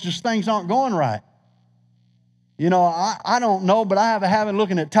 just things aren't going right. I don't know, but I have a habit of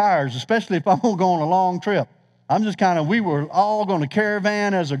looking at tires, especially if I'm going to go on a long trip. We were all going to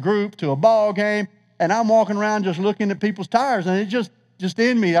caravan as a group to a ball game, and I'm walking around just looking at people's tires, and it just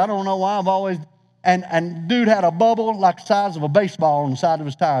in me. I don't know why I've always, and dude had a bubble like the size of a baseball on the side of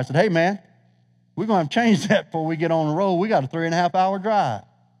his tire. I said, hey, man, we're going to have to change that before we get on the road. We got a 3.5-hour drive.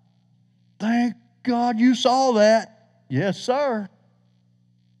 Thank God you saw that. Yes, sir.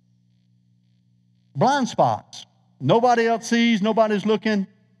 Blind spots. Nobody else sees. Nobody's looking.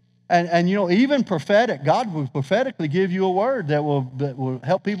 And even prophetic. God will prophetically give you a word that will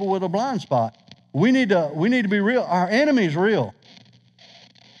help people with a blind spot. We need to be real. Our enemy's real.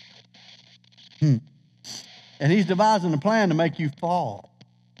 And he's devising a plan to make you fall.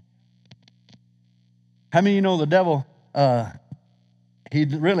 How many of you know the devil,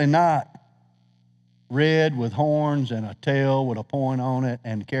 he's really not red with horns and a tail with a point on it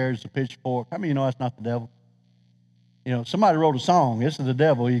and carries a pitchfork? How many of you know that's not the devil? Somebody wrote a song. This is the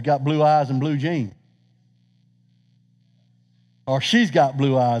devil. He's got blue eyes and blue jeans. Or she's got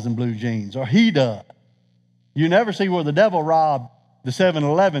blue eyes and blue jeans. Or he does. You never see where the devil robbed the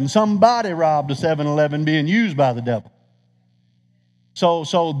 7-Eleven. Somebody robbed the 7-Eleven being used by the devil.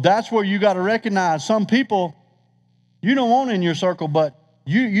 So that's where you got to recognize some people you don't want in your circle, but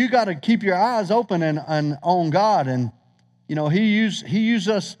you got to keep your eyes open and on God. And, he used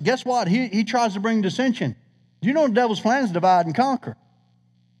us. Guess what? He tries to bring dissension. You know the devil's plan is divide and conquer.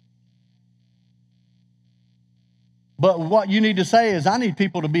 But what you need to say is, I need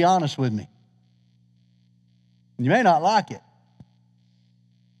people to be honest with me. You may not like it.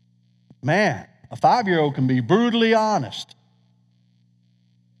 Man, a 5-year-old can be brutally honest.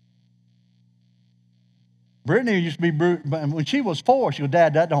 Brittany used to be brutal. When she was 4, she goes,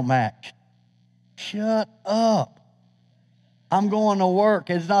 Dad, that don't match. Shut up. I'm going to work.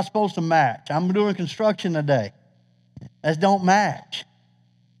 It's not supposed to match. I'm doing construction today. That don't match.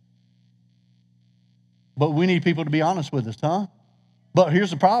 But we need people to be honest with us, huh? But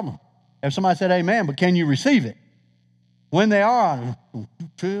here's the problem. If somebody said amen, but can you receive it? When they are,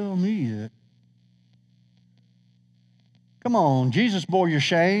 tell me that. Come on, Jesus bore your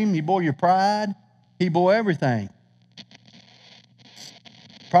shame. He bore your pride. He bore everything.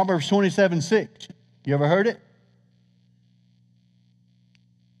 Proverbs 27:6. You ever heard it?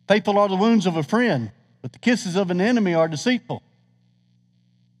 Faithful are the wounds of a friend, but the kisses of an enemy are deceitful.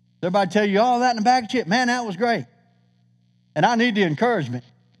 Everybody tell you all that in the bag of chips. Man, that was great. And I need the encouragement.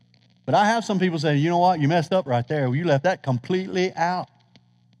 But I have some people say, you know what? You messed up right there. You left that completely out.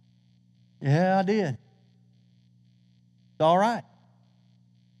 Yeah, I did. It's all right.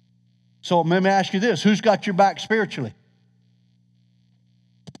 So let me ask you this. Who's got your back spiritually?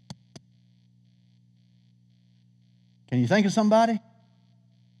 Can you think of somebody?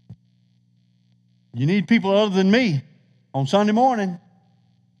 You need people other than me on Sunday morning.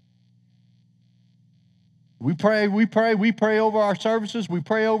 We pray over our services, we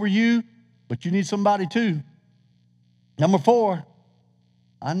pray over you, but you need somebody too. Number 4,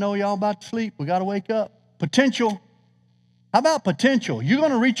 I know y'all about to sleep. We got to wake up. Potential. How about potential? You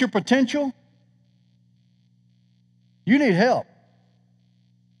going to reach your potential? You need help.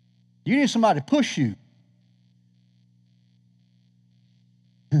 You need somebody to push you.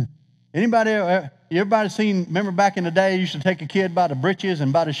 Everybody seen, remember back in the day, you used to take a kid by the britches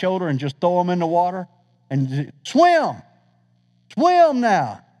and by the shoulder and just throw him in the water and swim. Swim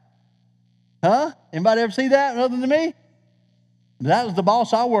now. Huh? Anybody ever see that other than me? That was the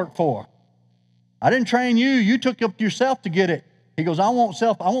boss I worked for. I didn't train you. You took it up yourself to get it. He goes, I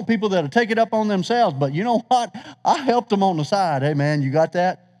want people that'll take it up on themselves. But you know what? I helped them on the side. Hey, man, you got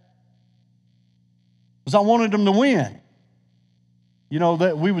that? Because I wanted them to win. You know,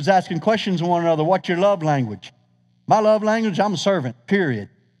 that we was asking questions of one another. What's your love language? My love language, I'm a servant, period.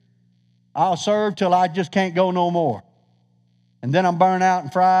 I'll serve till I just can't go no more. And then I'm burned out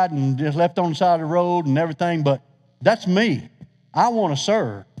and fried and just left on the side of the road and everything. But that's me. I want to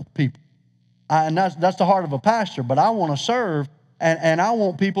serve people. And that's the heart of a pastor. But I want to serve and I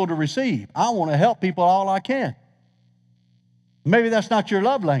want people to receive. I want to help people all I can. Maybe that's not your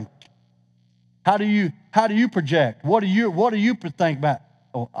love language. How do you project? What do you think about?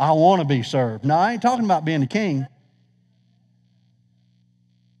 Oh, I want to be served. No, I ain't talking about being the king.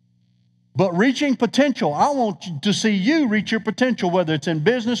 But reaching potential, I want to see you reach your potential, whether it's in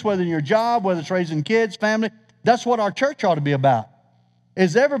business, whether in your job, whether it's raising kids, family. That's what our church ought to be about,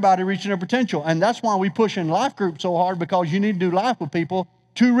 is everybody reaching their potential. And that's why we push in life groups so hard, because you need to do life with people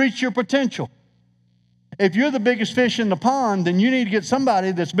to reach your potential. If you're the biggest fish in the pond, then you need to get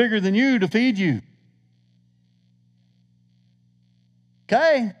somebody that's bigger than you to feed you.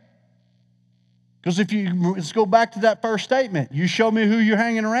 Okay? Because let's go back to that first statement. You show me who you're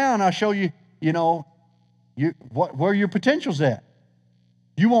hanging around, I'll show you, where your potential's at.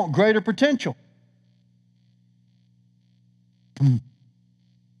 You want greater potential.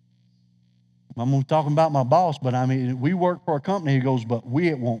 I'm talking about my boss, but I mean, we work for a company, he goes, but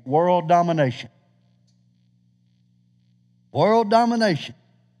we want world domination. World domination.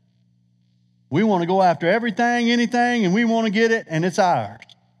 We want to go after everything, anything, and we want to get it, and it's ours.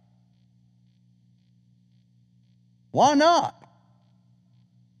 Why not?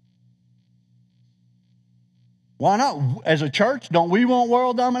 Why not? As a church, don't we want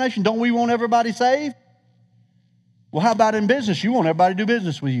world domination? Don't we want everybody saved? Well, how about in business? You want everybody to do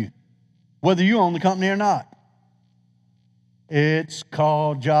business with you, whether you own the company or not. It's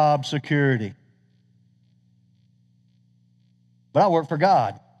called job security. But I work for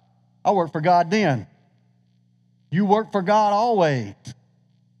God. I work for God then. You work for God always.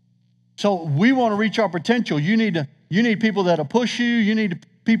 So we want to reach our potential. You need people that'll push you. You need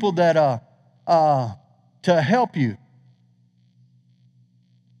people that to help you.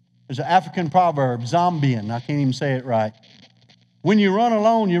 There's an African proverb, Zambian. I can't even say it right. When you run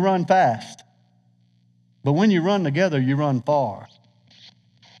alone, you run fast. But when you run together, you run far.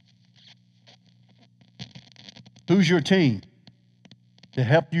 Who's your team to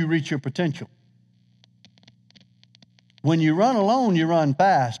help you reach your potential? When you run alone, you run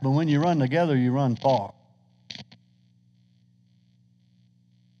fast, but when you run together, you run far.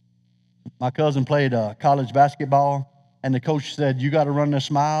 My cousin played college basketball, and the coach said, you got to run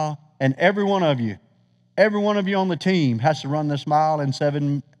this mile, and every one of you on the team has to run this mile in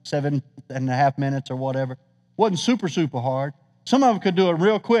seven and a half minutes or whatever. Wasn't super hard. Some of them could do it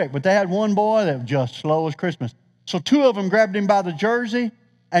real quick, but they had one boy that was just slow as Christmas. So 2 of them grabbed him by the jersey,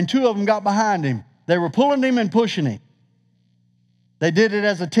 and 2 of them got behind him. They were pulling him and pushing him. They did it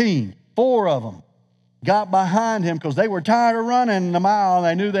as a team. 4 of them got behind him because they were tired of running the mile and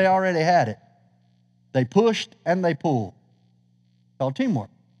they knew they already had it. They pushed and they pulled. It's called teamwork.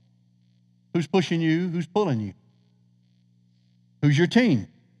 Who's pushing you? Who's pulling you? Who's your team?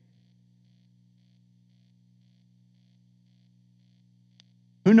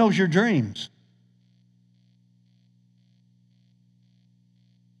 Who knows your dreams?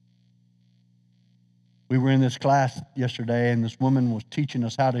 We were in this class yesterday, and this woman was teaching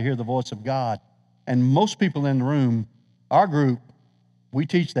us how to hear the voice of God. And most people in the room, our group, we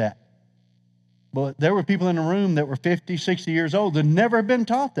teach that. But there were people in the room that were 50, 60 years old that never had been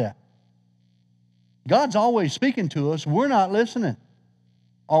taught that. God's always speaking to us. We're not listening.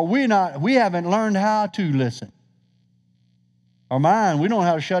 Or we haven't learned how to listen. Our mind, we don't know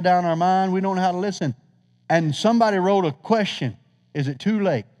how to shut down our mind. We don't know how to listen. And somebody wrote a question. Is it too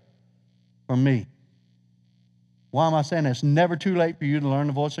late for me? Why am I saying that? It's never too late for you to learn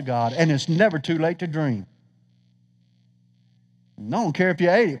the voice of God, and it's never too late to dream. I don't care if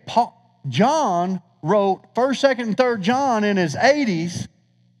you're 80. John wrote 1st, 2nd, and 3rd John in his 80s,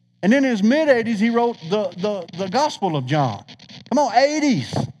 and in his mid-80s he wrote the Gospel of John. Come on,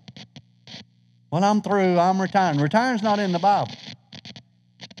 80s. Well, I'm through. I'm retiring. Retiring's not in the Bible.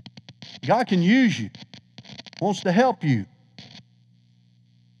 God can use you. Wants to help you.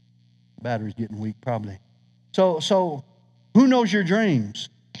 Battery's getting weak, probably. So who knows your dreams?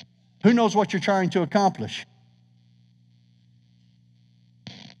 Who knows what you're trying to accomplish?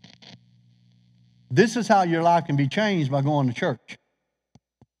 This is how your life can be changed by going to church.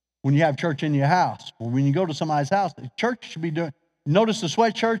 When you have church in your house, or when you go to somebody's house, the church should be doing. Notice the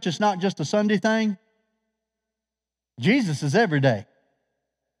sweat church, it's not just a Sunday thing. Jesus is every day.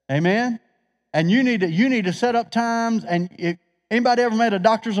 Amen? And you need to set up times. And if anybody ever made a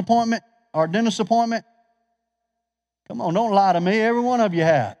doctor's appointment or a dentist appointment? Come on, don't lie to me. Every one of you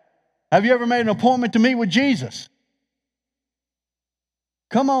have. Have you ever made an appointment to meet with Jesus?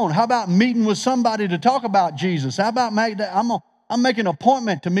 Come on, how about meeting with somebody to talk about Jesus? How about I'm making an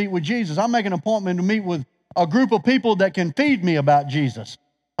appointment to meet with Jesus. I'm making an appointment to meet with a group of people that can feed me about Jesus.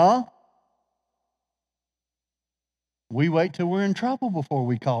 Huh? We wait till we're in trouble before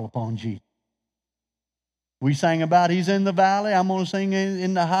we call upon Jesus. We sang about He's in the valley. I'm going to sing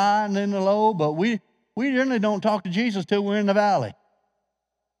in the high and in the low, but we generally don't talk to Jesus till we're in the valley.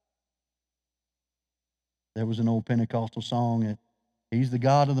 There was an old Pentecostal song that He's the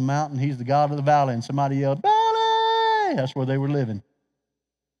God of the mountain, He's the God of the valley, and somebody yelled, "Valley!" That's where they were living.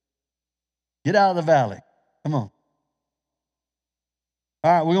 Get out of the valley. Come on.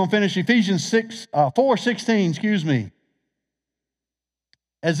 All right, we're going to finish Ephesians 4:16,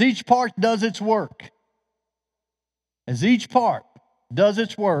 As each part does its work,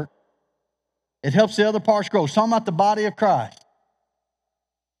 it helps the other parts grow. It's talking about the body of Christ.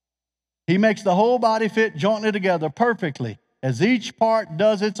 He makes the whole body fit jointly together perfectly. As each part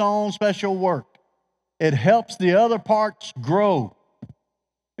does its own special work, it helps the other parts grow.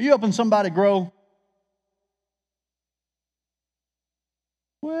 Are you helping somebody grow?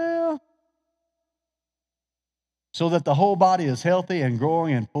 Well, so that the whole body is healthy and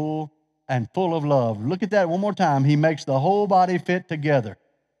growing and full of love. Look at that one more time. He makes the whole body fit together.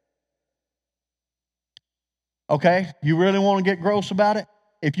 Okay, you really want to get gross about it?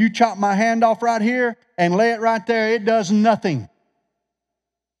 If you chop my hand off right here and lay it right there, it does nothing.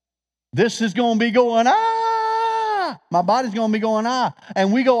 This is going to be going, ah! My body's going to be going, ah.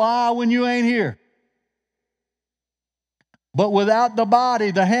 And we go, ah, when you ain't here. But without the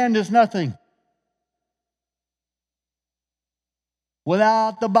body, the hand is nothing.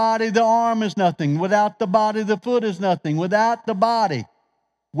 Without the body, the arm is nothing. Without the body, the foot is nothing. Without the body,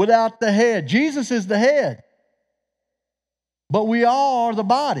 without the head. Jesus is the head. But we all are the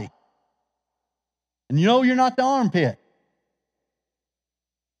body. And you know you're not the armpit.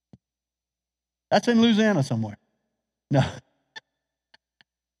 That's in Louisiana somewhere. No.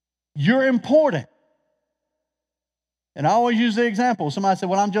 You're important. And I always use the example. Somebody said,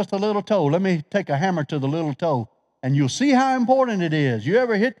 well, I'm just a little toe. Let me take a hammer to the little toe. And you'll see how important it is. You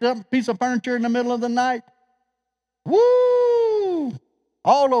ever hit that piece of furniture in the middle of the night? Woo!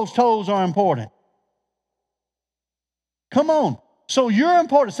 All those toes are important. Come on. So you're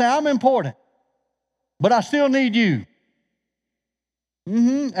important. Say, I'm important. But I still need you.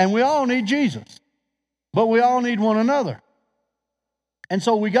 And we all need Jesus. But we all need one another. And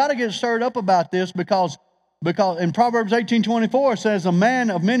so we got to get stirred up about this because in Proverbs 18:24 it says, a man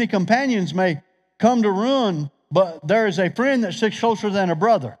of many companions may come to ruin, but there is a friend that sticks closer than a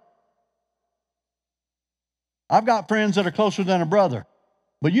brother. I've got friends that are closer than a brother.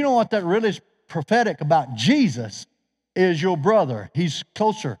 But you know what that really prophetic about Jesus is your brother. He's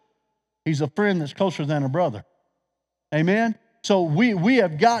closer. He's a friend that's closer than a brother. Amen? So we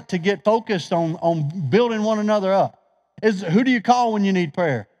have got to get focused on building one another up. Who do you call when you need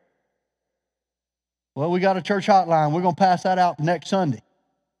prayer? Well, we got a church hotline. We're going to pass that out next Sunday.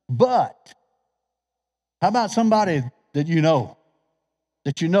 But how about somebody that you know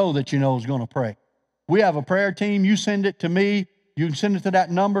is going to pray? We have a prayer team. You send it to me. You can send it to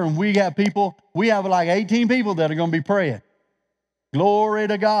that number, and we have like 18 people that are going to be praying. Glory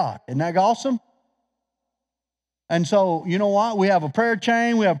to God. Isn't that awesome? And so, you know what? We have a prayer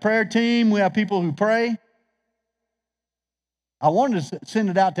chain. We have a prayer team. We have people who pray. I wanted to send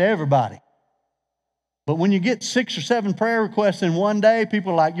it out to everybody. But when you get 6 or 7 prayer requests in one day,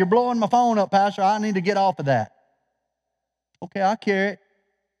 people are like, you're blowing my phone up, Pastor. I need to get off of that. Okay, I'll carry it.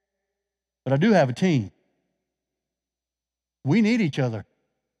 But I do have a team. We need each other.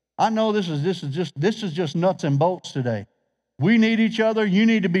 I know this is just nuts and bolts today. We need each other. You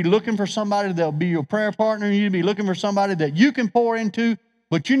need to be looking for somebody that'll be your prayer partner. You need to be looking for somebody that you can pour into,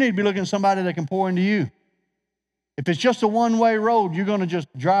 but you need to be looking for somebody that can pour into you. If it's just a one-way road, you're going to just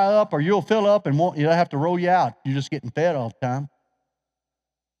dry up, or you'll fill up and you'll have to roll you out. You're just getting fed all the time.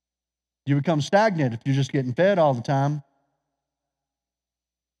 You become stagnant if you're just getting fed all the time.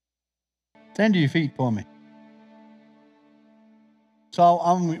 Stand to your feet for me. So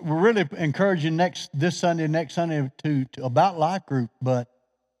we're really encouraging this Sunday and next Sunday to about life group, but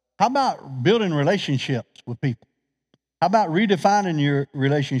how about building relationships with people? How about redefining your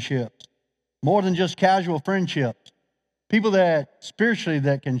relationships? More than just casual friendships. People that spiritually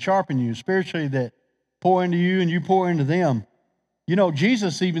that can sharpen you, spiritually that pour into you and you pour into them. You know,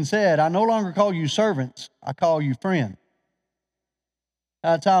 Jesus even said, I no longer call you servants, I call you friends.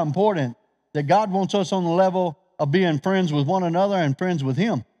 That's how important that God wants us on the level of being friends with one another and friends with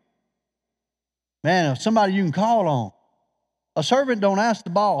Him. Man, if somebody you can call on. A servant don't ask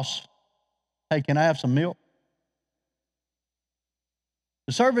the boss, hey, can I have some milk?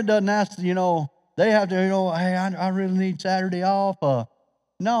 The servant doesn't ask, they have to, hey, I really need Saturday off.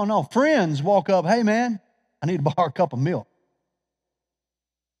 No, friends walk up, hey, man, I need to borrow a cup of milk.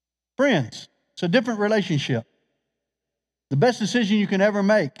 Friends, it's a different relationship. The best decision you can ever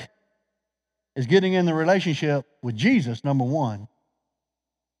make is getting in the relationship with Jesus, number one,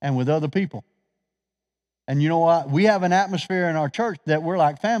 and with other people. And you know what? We have an atmosphere in our church that we're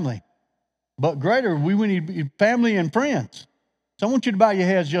like family. But greater, we need family and friends. So I want you to bow your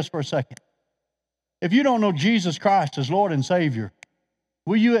heads just for a second. If you don't know Jesus Christ as Lord and Savior,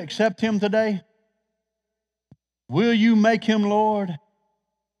 will you accept Him today? Will you make Him Lord?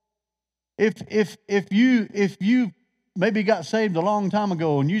 If you maybe got saved a long time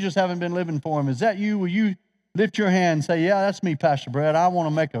ago and you just haven't been living for Him, is that you? Will you lift your hand and say, yeah, that's me, Pastor Brett. I want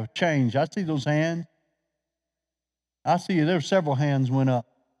to make a change. I see those hands. I see you. There's several hands went up.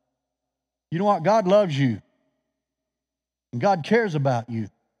 You know what? God loves you. And God cares about you.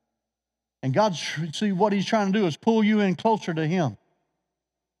 And God, see, what He's trying to do is pull you in closer to Him.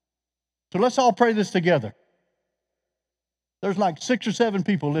 So let's all pray this together. There's like 6 or 7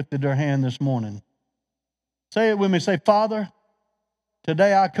 people lifted their hand this morning. Say it with me. Say, Father,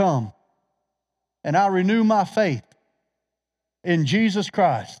 today I come and I renew my faith in Jesus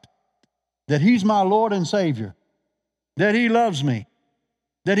Christ, that He's my Lord and Savior, that He loves me,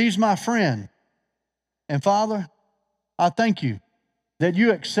 that He's my friend. And Father, I thank You that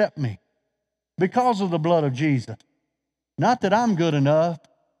You accept me because of the blood of Jesus. Not that I'm good enough,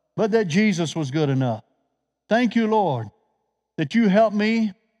 but that Jesus was good enough. Thank You, Lord, that You help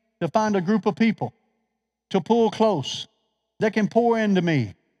me to find a group of people to pull close, that can pour into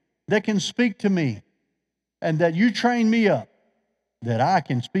me, that can speak to me, and that You train me up, that I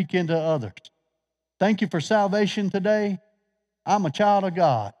can speak into others. Thank You for salvation today. I'm a child of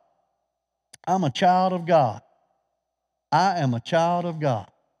God. I'm a child of God. I am a child of God.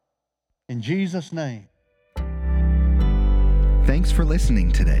 In Jesus' name. Thanks for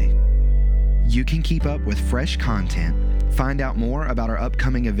listening today. You can keep up with fresh content, find out more about our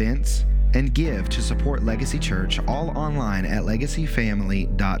upcoming events, and give to support Legacy Church all online at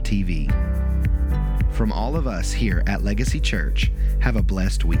legacyfamily.tv. From all of us here at Legacy Church, have a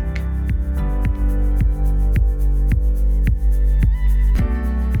blessed week.